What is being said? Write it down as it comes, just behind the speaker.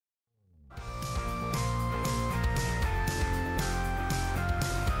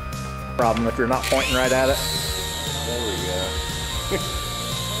problem if you're not pointing right at it. There we go. Just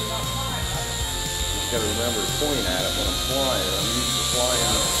gotta remember to point at it when I'm flying. I'm used to flying.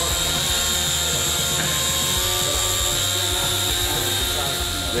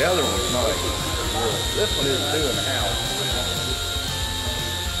 The other one's nice. This one is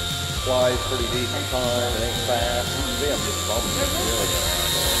 2.5. Flies pretty decent time. It ain't fast. You can see I'm just bumping it really around.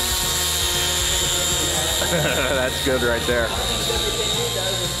 That's good right there.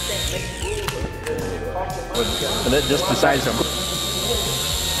 And it just decides to. The only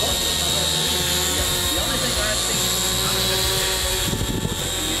thing I've seen,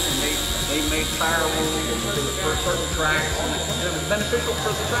 they made firewood for certain tracks, and it was beneficial for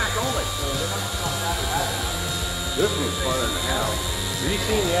the track only. This one's fun in the house. Have you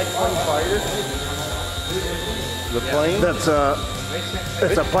seen the X-Wing fighter? The plane?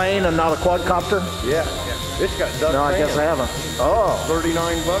 It's a plane and not a quadcopter? Yeah. It's got duck No, I guess I haven't. Oh.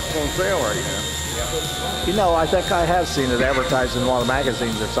 $39 on sale right now. You know, I think I have seen it advertised in one of the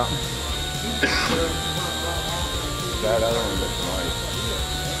magazines or something. That other one looks nice.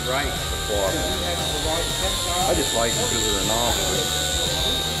 Right. I just like it because of the novel.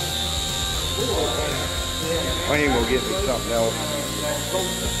 I ain't gonna get me something else to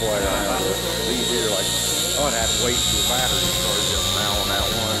play around with. These here, like, I'd have to wait till the battery starts up now on that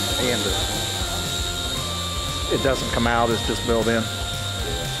one and this one. It doesn't come out, it's just built in.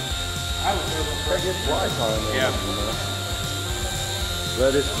 I guess fly time. Yeah.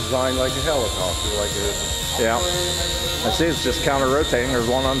 But it's designed like a helicopter, like a. Yeah. I see it's just counter rotating. There's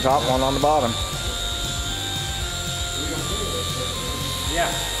one on top, one on the bottom.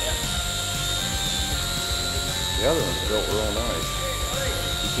 Yeah. The other one's built real nice.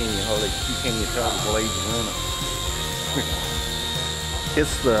 You can't even tell the blades are in it.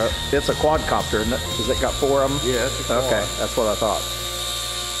 It's a quadcopter, isn't it? Has it got 4 of them? Yeah, it's a quad. Okay, that's what I thought.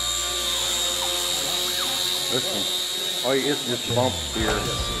 This one, oh, it's just bumps here.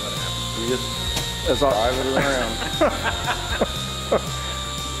 You just drive it around.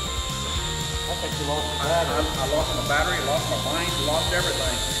 I think you lost the battery. I lost my battery, lost my mind, lost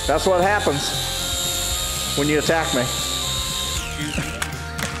everything. That's what happens when you attack me.